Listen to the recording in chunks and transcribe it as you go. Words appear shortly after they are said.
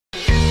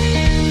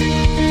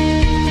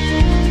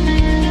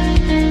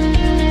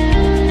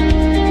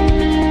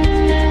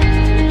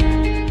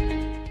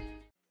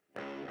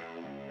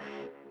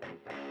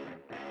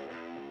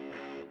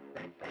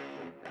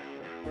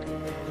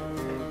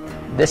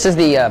This is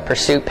the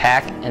Pursuit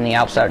pack in the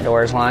ALPS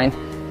Outdoorz line.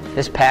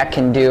 This pack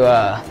can do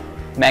a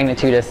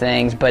magnitude of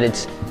things, but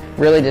it's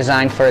really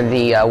designed for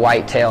the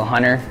whitetail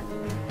hunter.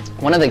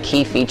 One of the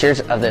key features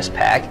of this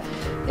pack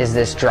is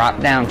this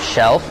drop-down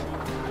shelf.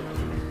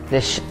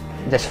 This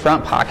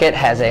front pocket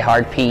has a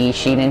hard PE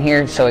sheet in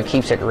here, so it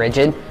keeps it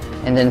rigid.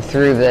 And then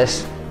through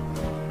these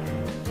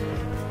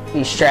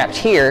straps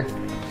here,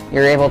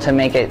 you're able to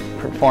make it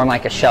perform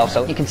like a shelf.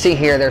 So you can see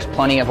here there's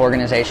plenty of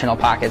organizational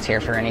pockets here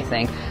for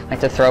anything. I like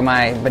to throw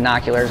my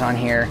binoculars on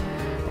here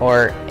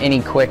or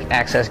any quick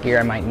access gear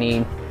I might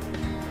need.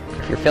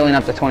 If you're filling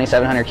up the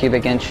 2,700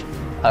 cubic inch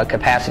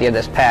capacity of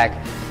this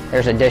pack,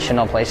 there's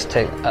additional place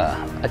to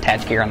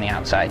attach gear on the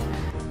outside.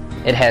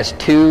 It has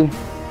two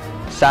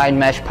side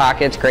mesh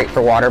pockets, great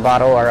for water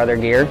bottle or other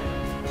gear.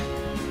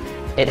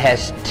 It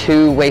has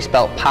two waist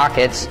belt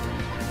pockets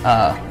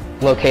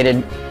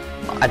located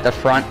at the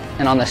front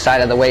and on the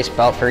side of the waist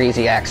belt for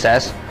easy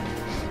access.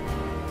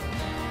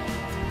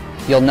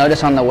 You'll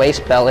notice on the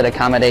waist belt it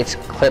accommodates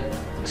clip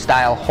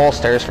style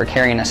holsters for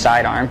carrying a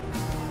sidearm.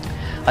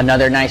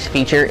 Another nice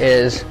feature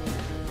is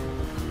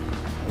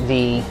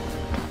the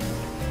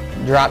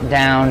drop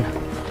down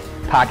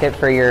pocket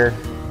for your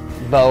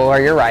bow or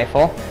your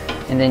rifle,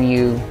 and then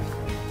you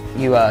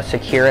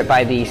secure it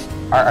by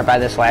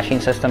this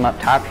lashing system up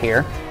top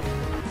here.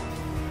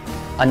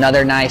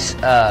 Another nice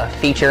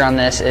feature on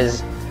this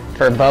is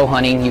for bow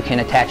hunting, you can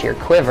attach your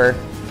quiver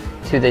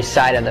to the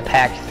side of the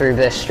pack through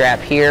this strap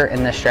here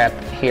and this strap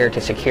here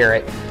to secure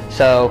it.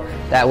 So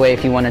that way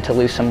if you wanted to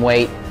lose some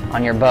weight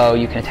on your bow,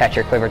 you can attach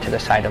your quiver to the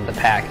side of the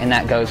pack, and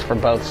that goes for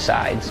both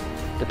sides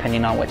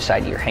depending on which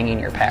side you're hanging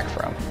your pack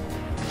from.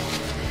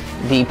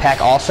 The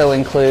pack also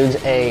includes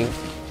a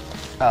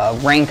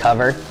rain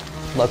cover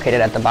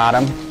located at the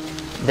bottom.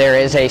 There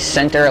is a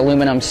center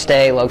aluminum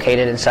stay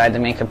located inside the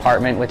main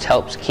compartment, which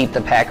helps keep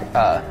the pack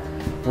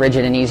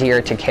rigid and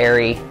easier to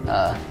carry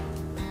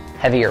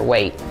heavier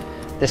weight.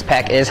 This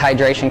pack is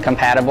hydration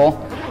compatible,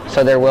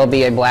 so there will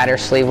be a bladder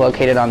sleeve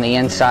located on the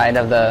inside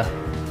of the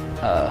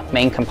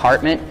main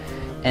compartment,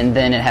 and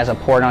then it has a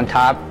port on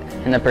top,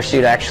 and the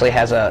Pursuit actually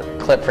has a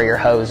clip for your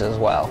hose as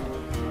well.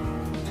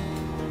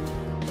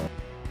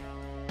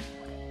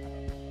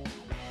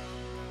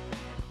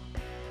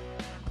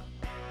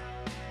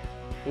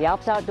 The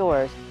ALPS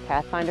Outdoorz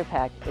Pathfinder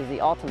pack is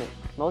the ultimate,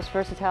 most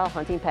versatile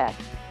hunting pack.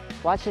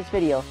 Watch this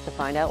video to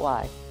find out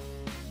why.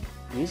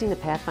 Using the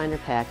Pathfinder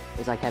pack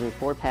is like having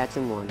 4 packs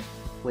in one.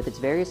 With its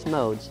various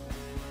modes,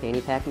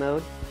 fanny pack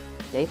mode,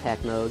 day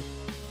pack mode,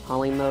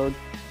 hauling mode,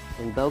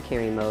 and bow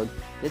carrying mode,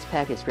 this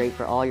pack is great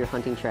for all your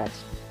hunting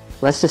treks.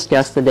 Let's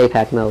discuss the day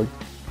pack mode.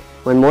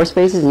 When more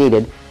space is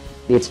needed,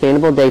 the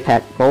expandable day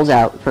pack rolls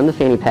out from the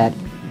fanny pack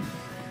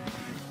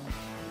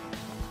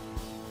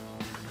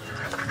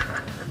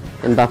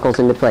and buckles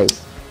into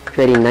place,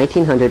 creating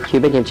 1,900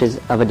 cubic inches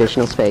of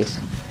additional space.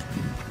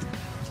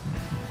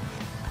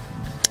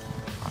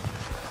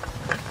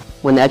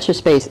 When the extra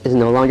space is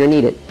no longer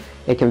needed,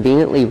 it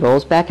conveniently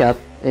rolls back up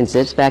and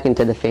zips back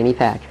into the fanny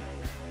pack.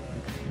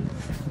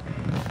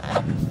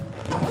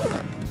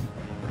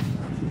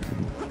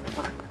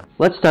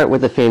 Let's start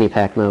with the fanny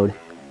pack mode.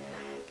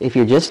 If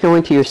you're just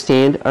going to your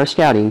stand or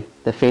scouting,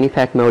 the fanny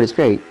pack mode is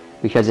great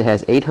because it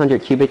has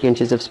 800 cubic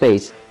inches of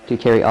space to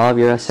carry all of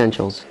your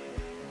essentials.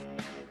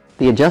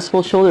 The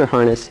adjustable shoulder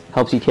harness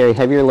helps you carry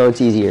heavier loads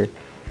easier,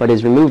 but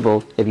is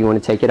removable if you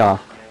want to take it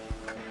off.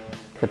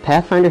 The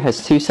Pathfinder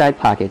has 2 side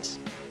pockets.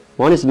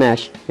 One is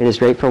mesh and is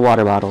great for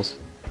water bottles.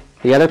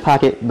 The other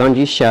pocket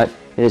bungees shut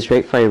and is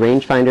great for a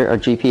rangefinder or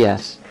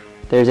GPS.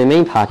 There is a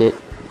main pocket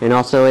and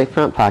also a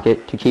front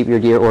pocket to keep your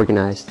gear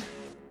organized.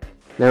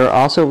 There are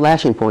also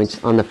lashing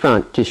points on the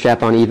front to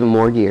strap on even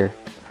more gear.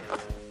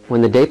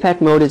 When the day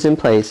pack mode is in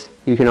place,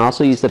 you can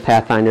also use the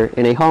Pathfinder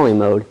in a hauling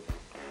mode.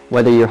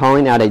 Whether you're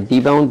hauling out a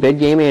deboned big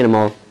game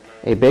animal,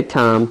 a big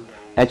tom,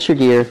 extra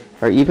gear,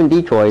 or even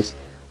decoys,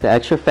 the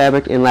extra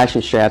fabric and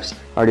lashing straps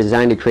are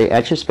designed to create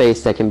extra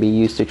space that can be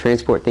used to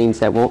transport things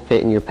that won't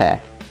fit in your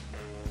pack.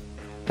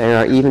 There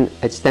are even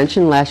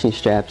extension lashing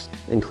straps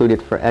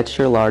included for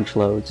extra large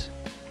loads.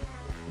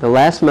 The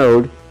last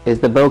mode is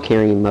the bow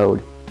carrying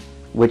mode,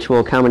 which will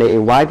accommodate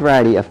a wide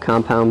variety of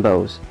compound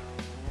bows.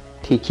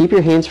 To keep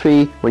your hands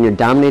free when you're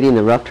dominating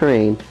the rough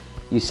terrain,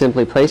 you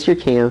simply place your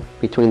cam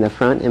between the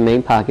front and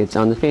main pockets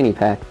on the fanny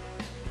pack,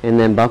 and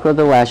then buckle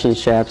the lashing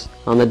straps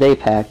on the day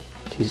pack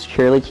to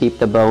securely keep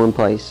the bow in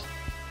place.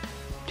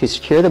 To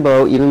secure the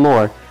bow even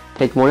more,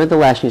 take one of the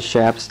lashing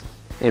straps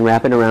and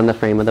wrap it around the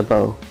frame of the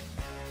bow.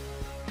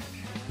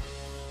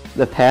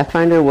 The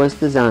Pathfinder was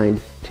designed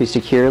to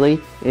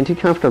securely and to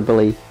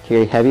comfortably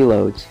carry heavy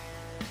loads.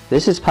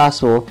 This is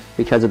possible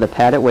because of the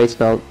padded waist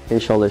belt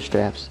and shoulder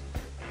straps.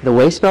 The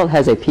waist belt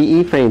has a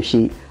PE frame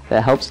sheet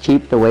that helps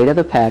keep the weight of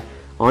the pack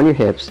on your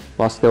hips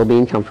while still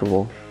being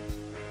comfortable.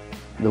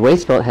 The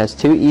waist belt has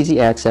 2 easy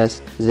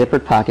access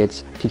zippered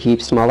pockets to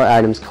keep smaller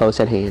items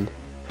close at hand.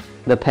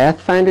 The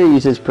Pathfinder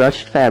uses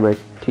brushed fabric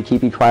to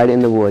keep you quiet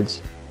in the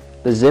woods.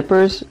 The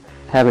zippers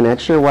have an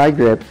extra wide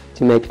grip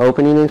to make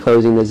opening and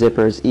closing the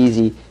zippers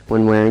easy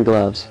when wearing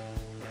gloves.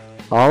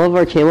 All of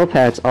our camo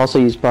packs also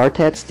use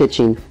bar-tack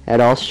stitching at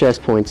all stress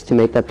points to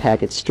make the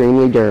pack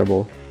extremely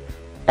durable.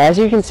 As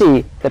you can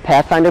see, the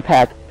Pathfinder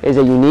pack is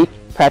a unique,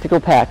 practical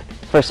pack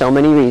for so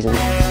many reasons.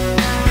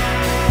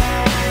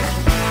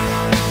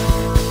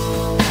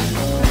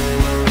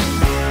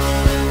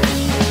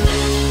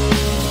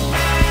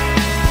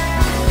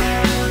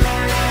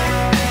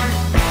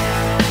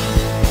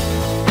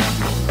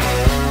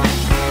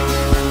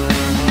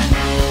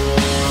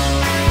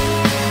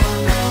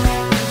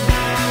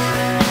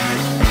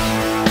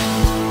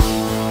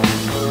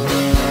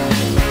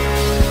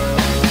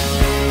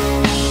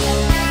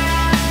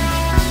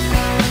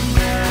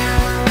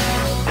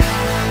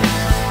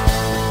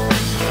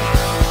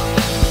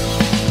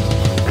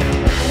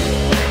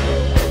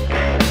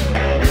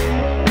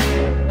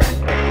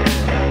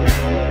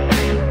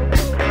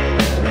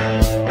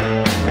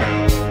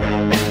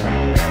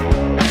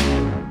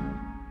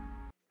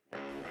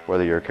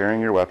 Whether you're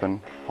carrying your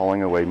weapon,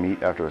 hauling away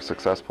meat after a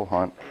successful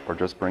hunt, or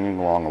just bringing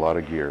along a lot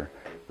of gear,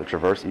 the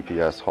Traverse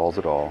EPS hauls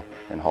it all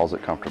and hauls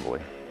it comfortably.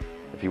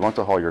 If you want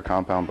to haul your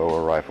compound bow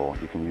or rifle,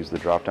 you can use the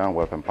drop-down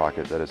weapon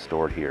pocket that is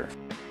stored here.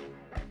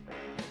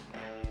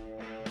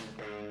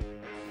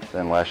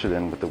 Then lash it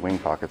in with the wing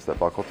pockets that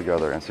buckle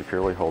together and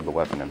securely hold the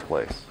weapon in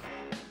place.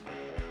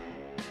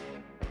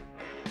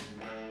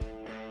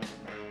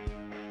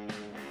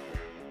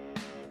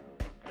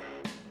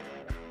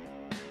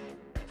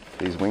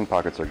 These wing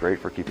pockets are great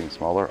for keeping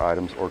smaller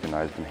items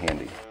organized and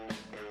handy.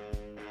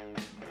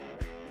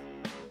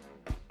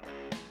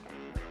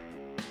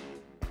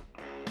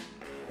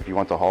 If you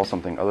want to haul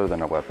something other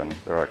than a weapon,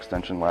 there are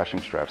extension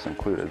lashing straps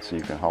included so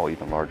you can haul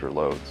even larger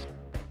loads.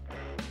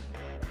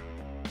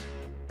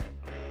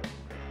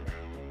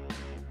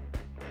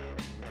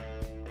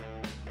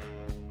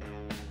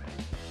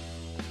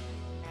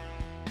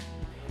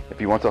 If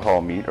you want to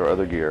haul meat or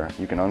other gear,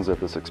 you can unzip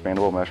this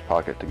expandable mesh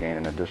pocket to gain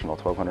an additional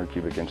 1,200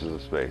 cubic inches of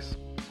space.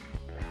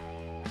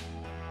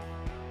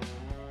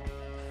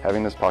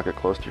 Having this pocket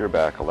close to your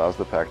back allows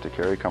the pack to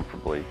carry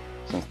comfortably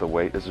since the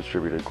weight is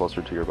distributed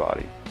closer to your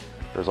body.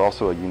 There's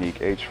also a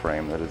unique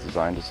H-frame that is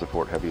designed to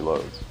support heavy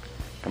loads.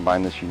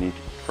 Combine this unique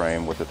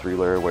frame with a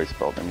 3-layer waist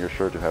belt and you're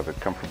sure to have a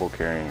comfortable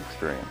carrying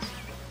experience.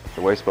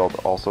 The waist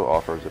belt also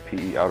offers a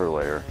PE outer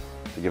layer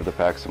to give the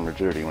pack some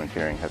rigidity when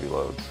carrying heavy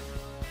loads.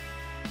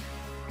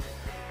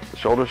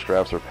 The shoulder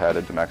straps are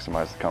padded to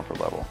maximize the comfort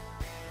level.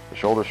 The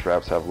shoulder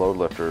straps have load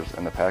lifters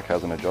and the pack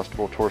has an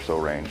adjustable torso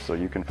range so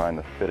you can find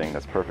the fitting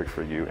that's perfect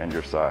for you and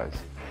your size.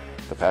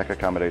 The pack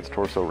accommodates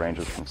torso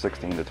ranges from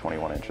 16 to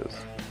 21 inches.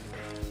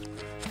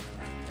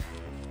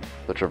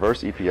 The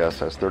Traverse EPS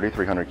has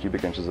 3,300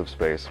 cubic inches of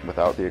space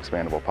without the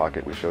expandable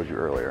pocket we showed you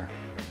earlier.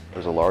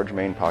 There's a large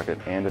main pocket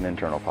and an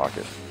internal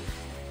pocket.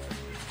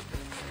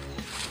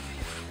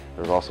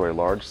 There's also a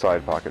large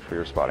side pocket for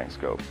your spotting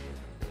scope.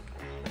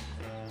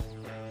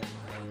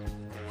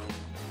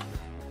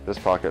 This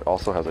pocket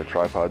also has a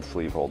tripod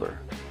sleeve holder.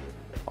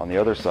 On the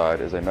other side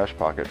is a mesh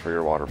pocket for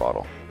your water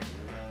bottle.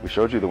 We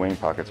showed you the wing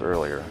pockets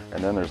earlier,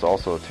 and then there's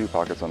also 2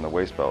 pockets on the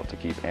waist belt to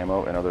keep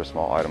ammo and other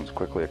small items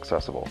quickly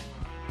accessible.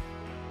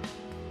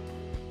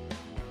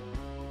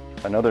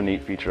 Another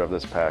neat feature of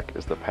this pack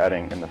is the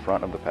padding in the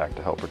front of the pack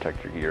to help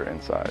protect your gear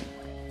inside.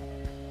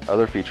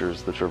 Other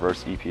features the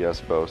Traverse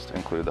EPS boasts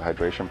include the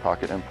hydration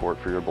pocket and port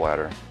for your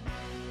bladder,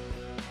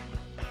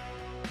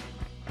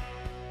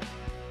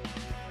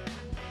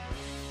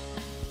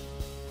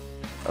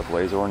 a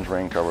blaze orange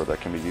rain cover that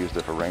can be used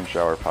if a rain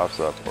shower pops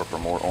up or for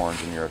more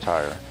orange in your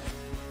attire,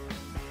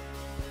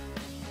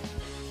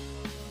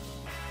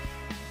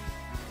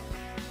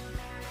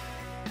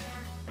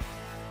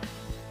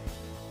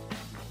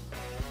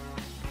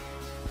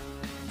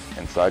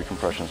 and side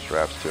compression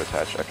straps to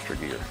attach extra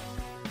gear.